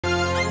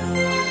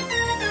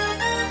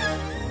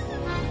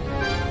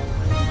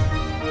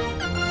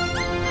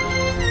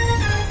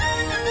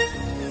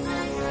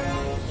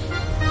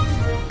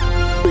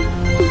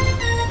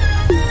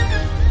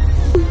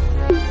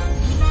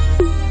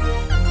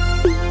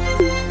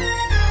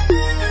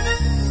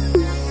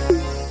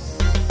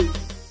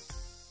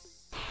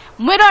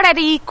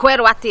mwiroreri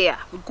kwerwo atia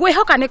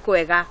ngwihoka ni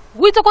kwega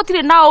gwitu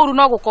gutire na uru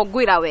no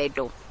gukongwira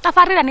wendo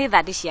tabarira ni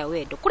Thandi cia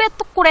wendo kuria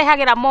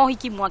tukurehagira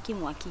mohiki mwaki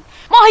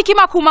mohiki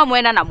makuma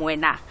mwena na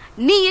mwena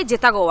nie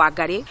njetago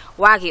Wangari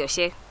wa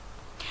Gioce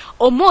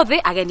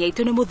umuthi ageni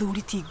aitu ni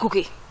muthuri ti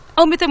ngugi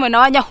aumite mwena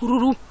wa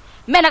Nyahururu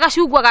mena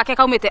gacungwa gake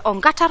kaumite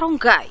Ongata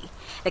Rongai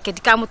reke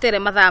ndikamutere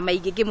mathaa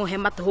maingi ngimuhe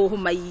matuhu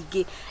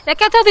maingi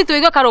reke tuthi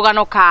tuigue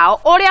karugano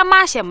kao uria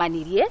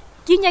macemanirie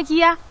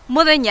kinyagia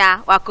muthenya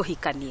wa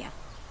kuhikania.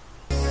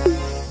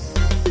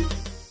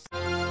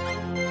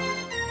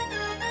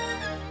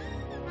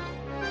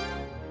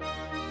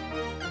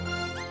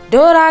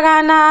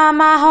 Doragana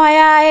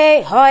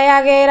mahoya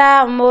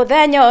hoyagira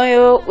muthenya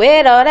uyu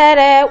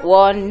wirorere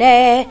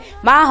wone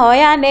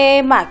mahoya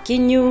ni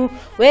makinyu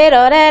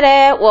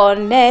wirorere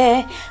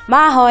wone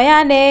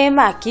mahoya ni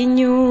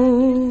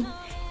makinyu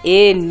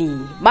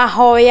eni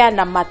mahoya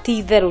na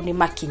matitheru ni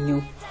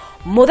makinyu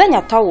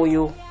muthenya ta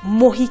uyu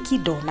muhiki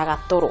ndonaga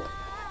toro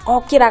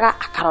okiraga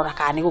akarora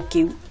kana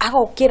gukiu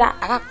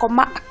agokira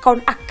agakoma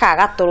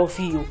akaga toro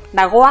biu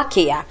na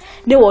gwakia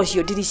ni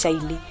wocio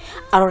ndirisha-ini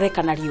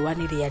aroreka riua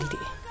ni riarire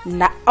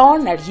na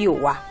ona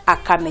riua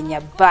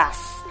akamenya bas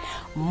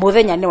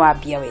muthenya ni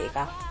wambia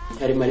wega.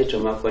 Ari marito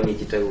makwa ni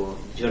jitagwo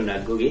Jona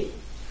Ngugi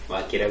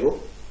wa Kirago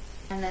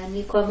ana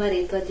ni kwa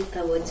marito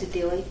jitagwo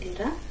Jude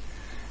Waitira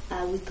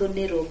wito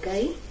ni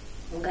Rongai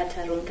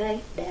Ongata Rongai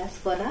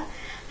diaspora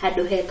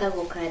handu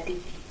hetagwo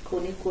Kadithi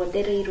kuni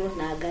kuondereirwo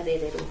na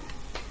ngarererwo.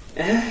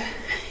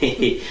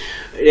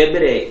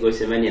 Rebere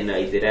gosemania na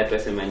Ithira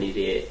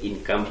twasemanirie in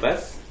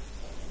campus.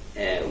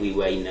 We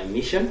were in a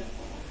mission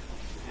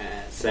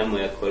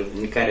somewhere called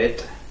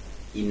Nikaret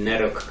in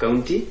Narok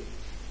County.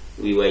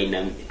 We were in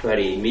a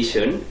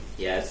mission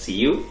ya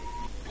CU.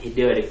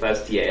 Hidio the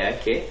first year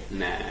yake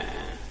na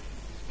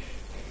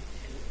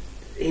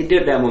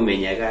hidio damu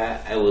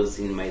menyaga. I was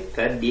in my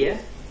third year.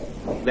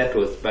 That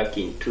was back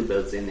in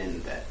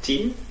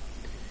 2013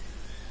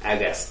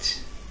 August.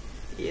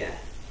 Yeah.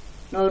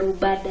 No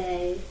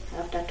rubada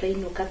after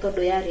trying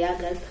ukatodo yari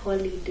August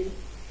holiday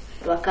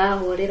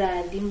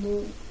wakahorera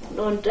thimu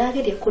no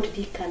ndageria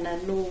kuririkana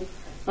no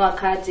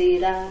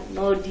akajira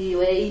no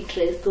diwe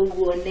interest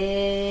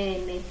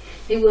uguonene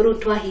niguo ru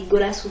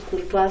twahingura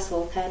cukuru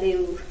twacoka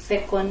riu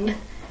second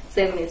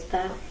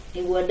semester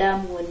niguo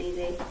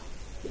ndamuonire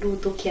ru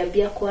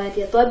tukiambia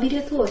kwaria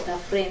twambirie tuota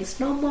friends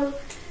normal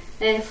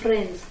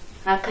friends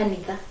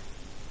akanitha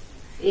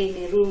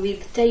ni ru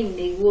with time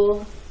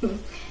niguo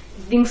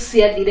things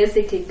ya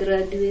direct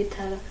graduate.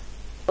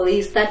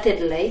 We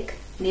started like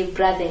ni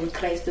brother in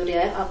Christ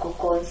uria ako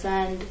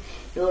concerned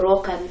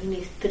yoroka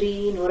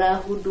ministry nora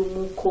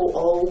hudumu ko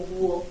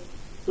oguo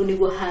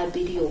unigo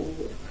habirio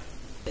uguo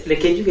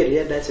leke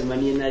jugeria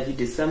dasemania na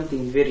did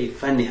something very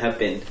funny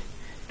happened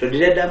to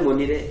direda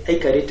monire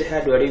aikarite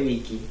handu ari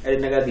wiki ari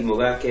na gathimo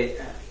gake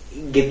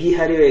gethi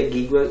hari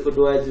wengigwa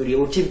undu wa juri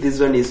which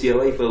this one is your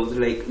wife. I was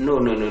like no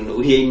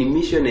we are in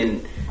mission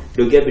and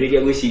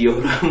dogabriria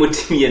gwicirio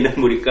mutimia na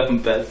muri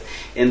campus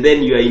and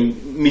then you are in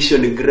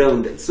mission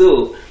ground.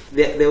 So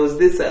there was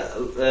this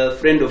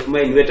friend of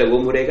mine weta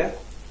gomurega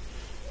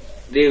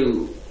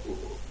leo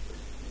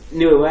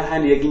niwe wa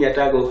hani ginya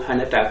tago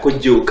hanata ko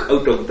joke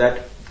out of that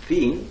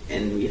thing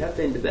and we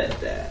happened that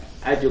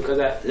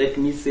ajokaga let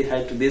me say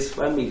hi to this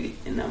family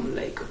and I'm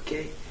like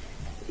okay,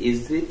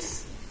 is it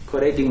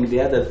correcting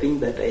the other thing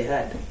that I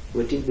had?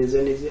 What if this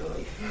one is your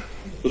wife?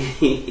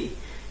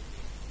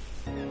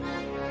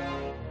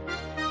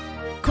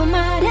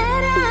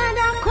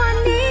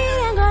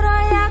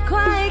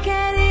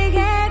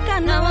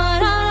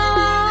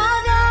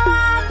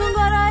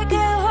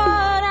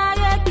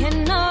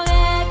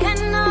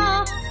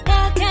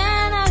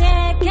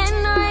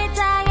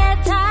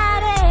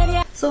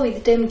 So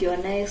with them you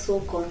are so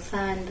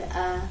concerned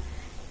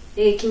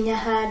kinya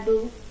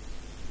hadu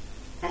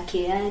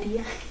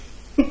akiaria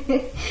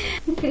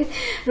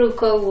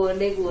ruko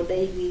wone goda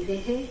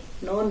igire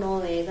no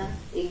wega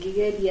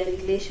igigeria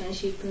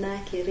relationship na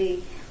kere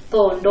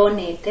to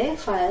donate.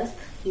 First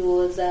he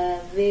was a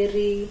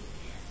very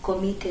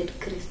committed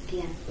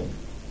Christian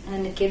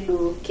and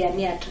kedu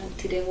kiani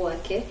attractive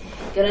gwake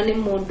yona ni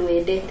mundu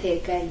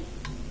endete Ngai.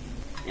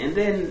 And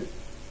then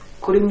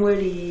kuri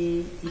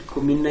mweri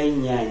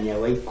 18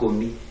 wa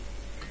 10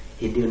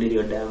 hidio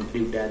nirio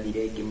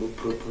ndathire ngimu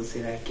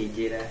propose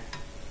rakejera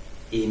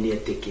ni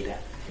etekira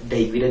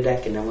ndaigwire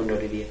ndakena muno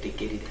riria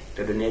etekirire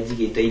tondu ni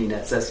anjigite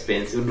ina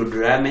suspense undu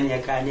nduramenya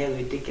kana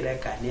gwitikira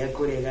kana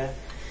kurega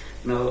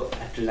no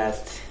at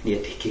last ni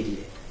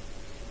etekirire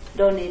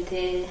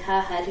donate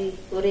hahari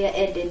uria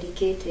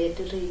dedicated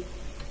ri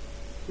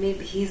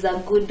maybe he's a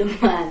good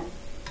man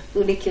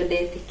ulikyo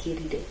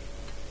etekirire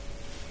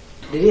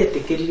riria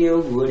etekirire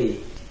uguo ri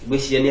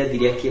gwiciria ni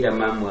athiri akira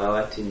mamu wa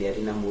watu ni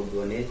ari na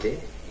mundu onete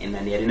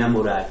na ni ari na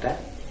murata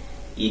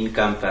in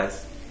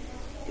campus.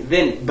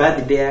 Then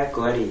birthday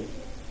yako ari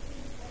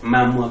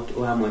mamu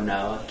wa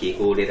mwana wake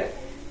akihurira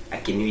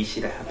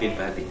akiniwishira happy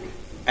birthday.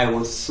 I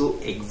was so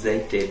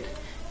excited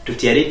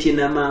tutiaritie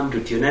na mamu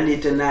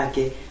tutionanite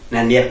nake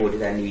na ni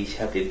ahurira ni wish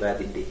happy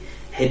birthday.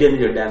 Hedo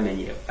ndio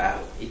ndamenyire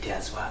it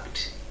has worked.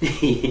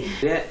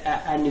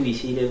 Ani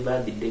wishire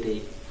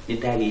birthday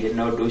nitagire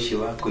na undu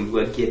ucio wa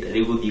kuigua kienda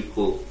ri guthii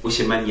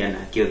gucemania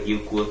nake uthii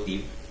kuothi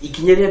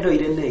ikinya ria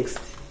ndoire next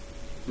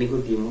ni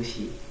guthii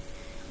mucii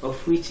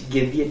of which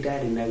ngethie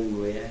ndari na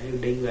guoya riu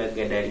ndaigua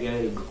ngadariga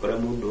ngukora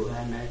mundu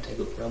hana ate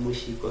ngukora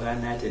mucii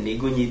kuhana ate ni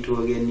ngunyitwo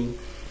geni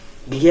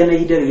ngigia na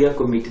ihinda ria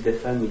ku meet the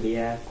family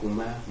ya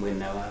kuma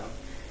mwena wao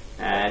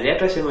ria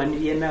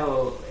twacemanirie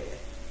nao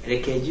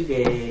reke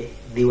njuge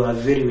they were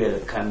very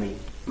welcoming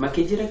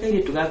makijira kaire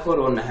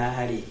tugakorwo na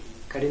haha ri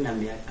kari na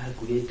miaka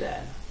hakuhi 5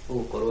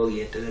 ukorwo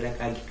gieterera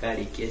kangi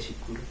karikia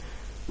cukuru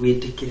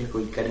witikire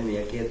kuikara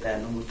miaka 5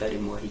 mutari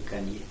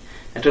mwahikanie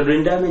na tondu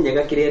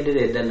ndamenyaga kiria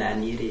ndirenda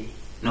nani ri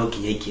no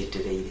nginya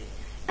ikietereire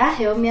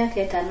aheo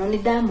miaka 5 ni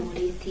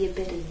ndamuritie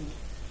mbere-ini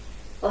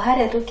o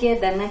haria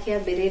tukiendana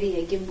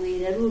kiambiriria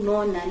ngimwira riu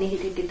nona ni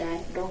hindi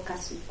ndoka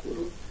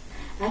cukuru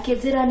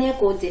akijira ni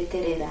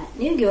kunjeterera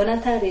ni ngiona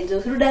tari njo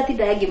riu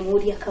ndatinda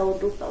ngimuria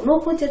kaundu no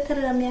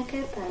kunjeterera miaka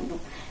 5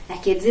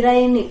 akijira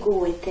ni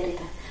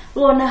kuweterera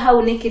Wona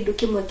hau ni kindu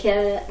kimwe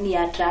kia ni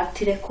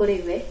attractire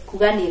kuriwe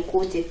kuga ni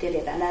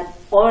kunjeterera na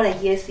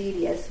oragie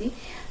serious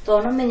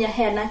to no menya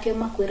he anake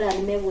makwira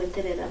ni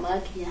megweterera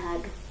magakinya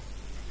handu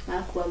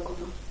makwa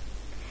ngoro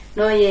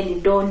no ye ni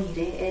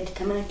ndonire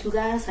editamana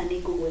kiuga asa ni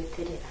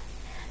ngugweterera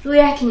riu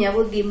yakinya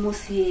guthii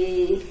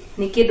mucii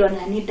ni kindu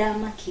na ni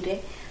ndamakire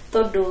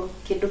tondu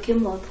kindu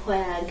kimwe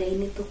twoya Ngai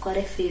ni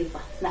tukore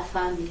favor na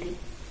family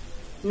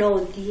no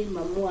thii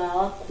mamu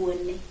wao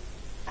akuone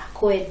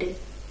akwende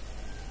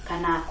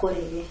kana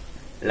akorege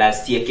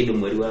last year kindu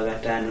mweri wa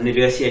gatano ni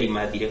rio aciari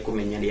mathire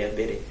kumenya ria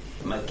mbere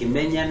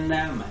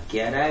makimenyana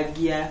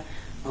makiaragia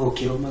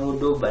ukiro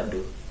maundu bado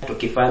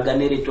tukibanga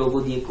niri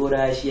tuguthie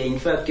kuracia in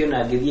fact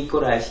ona ngithie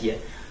kuracia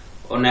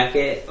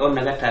onake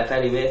onaga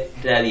tatari we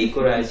ndathie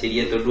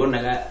kuraciria tondu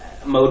onaga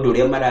maundu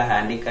ria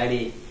marahanika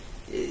ri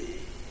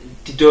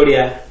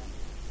titoria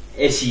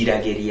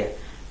eciragiria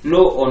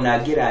no ona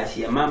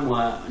ngiracia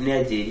mamwa ni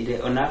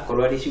anjirire ona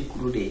akorwo ari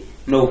cukuru ri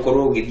no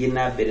ukorwo ugithie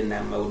na mbere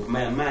na maundu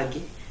maya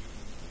mangi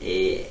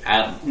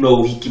no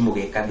uhiki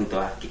mugeka thutha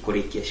wa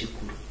kurikia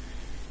cukuru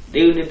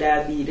riu ni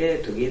ndathire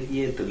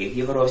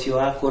tugithie horo ucio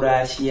wa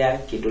kuracia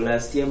kindu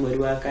last year mweri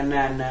wa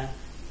kanana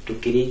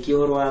tukirikia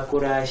horo wa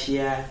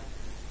kuracia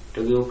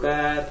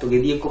tugiuka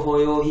tugithie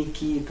kuhoya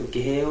uhiki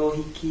tukiheo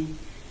uhiki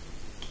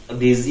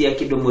thizia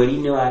kindu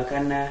mweri-ini wa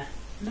kana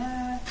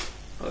na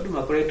ondu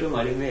makoretwo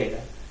mari mega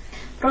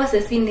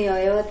process ini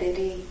yoyothe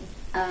ri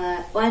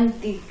one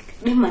thing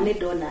nimane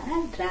ndona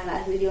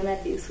ndarathiriona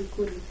na ndi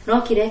cukuru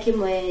no kiria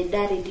kimwe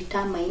ndari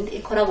determined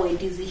ikoragwo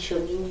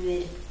decision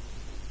inyueri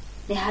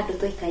ni handu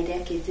twaikaire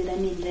akinjira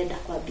ni ndenda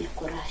kwambia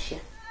kuracia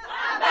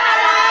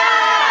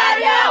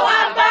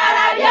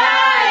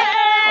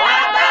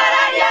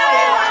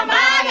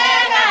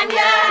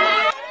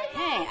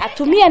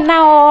atumia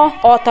nao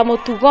ota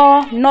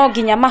mutugo no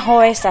nginya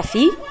mahoe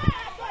safi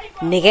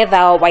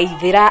nigetha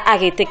Waithira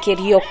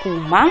agitikirio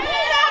kuma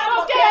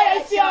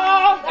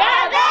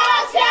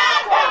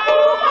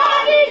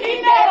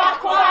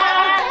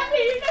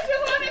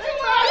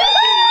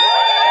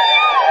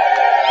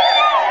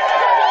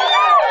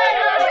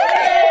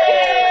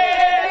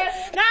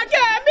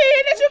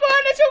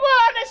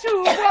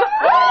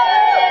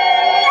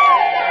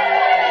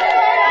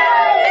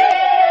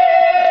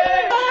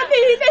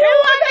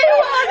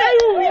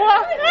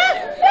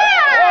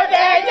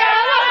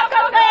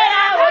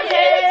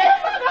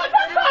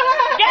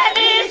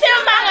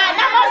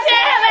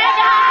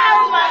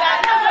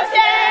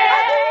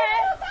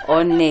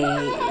one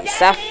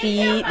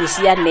safi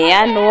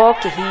nicianeanwo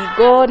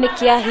kihingo ni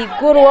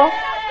kiahingurwo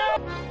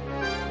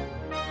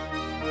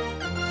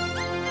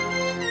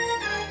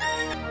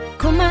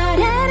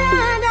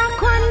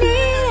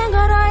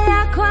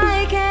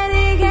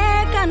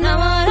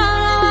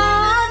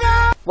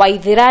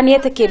Waithira ni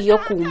etikirio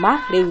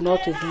kuma riu no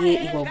tuthie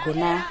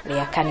igongona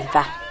ria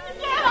kanitha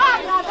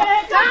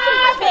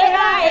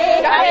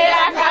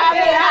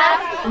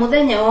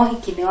muthenya wa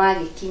hiki ni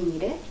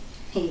wagikinyire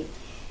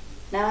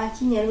na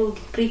wakinya riu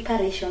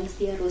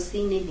preparations ya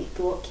rosini ni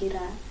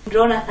twokira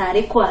ndona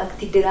tari kwa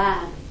act ndira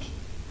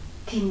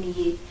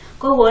tinie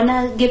koguo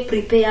na ge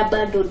prepare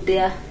bado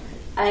dia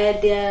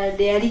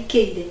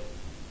rikeire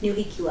ni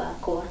uhiki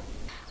wakwa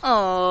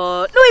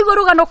no igwo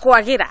rugano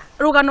kwagira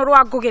rugano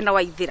rwa Ngugi na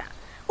Waithira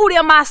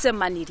uria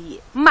macemanirie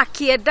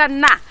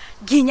makiendana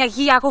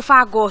nginyagia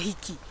gubanga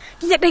uhiki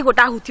nginya ndaigua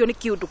ndahutio ni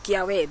kiundu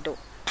kia wendo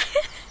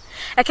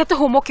eke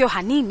tuhumuke o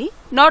hanini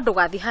no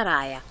ndugathi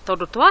haraya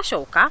tondu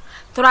twacoka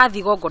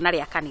turathi gongona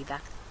ria kanitha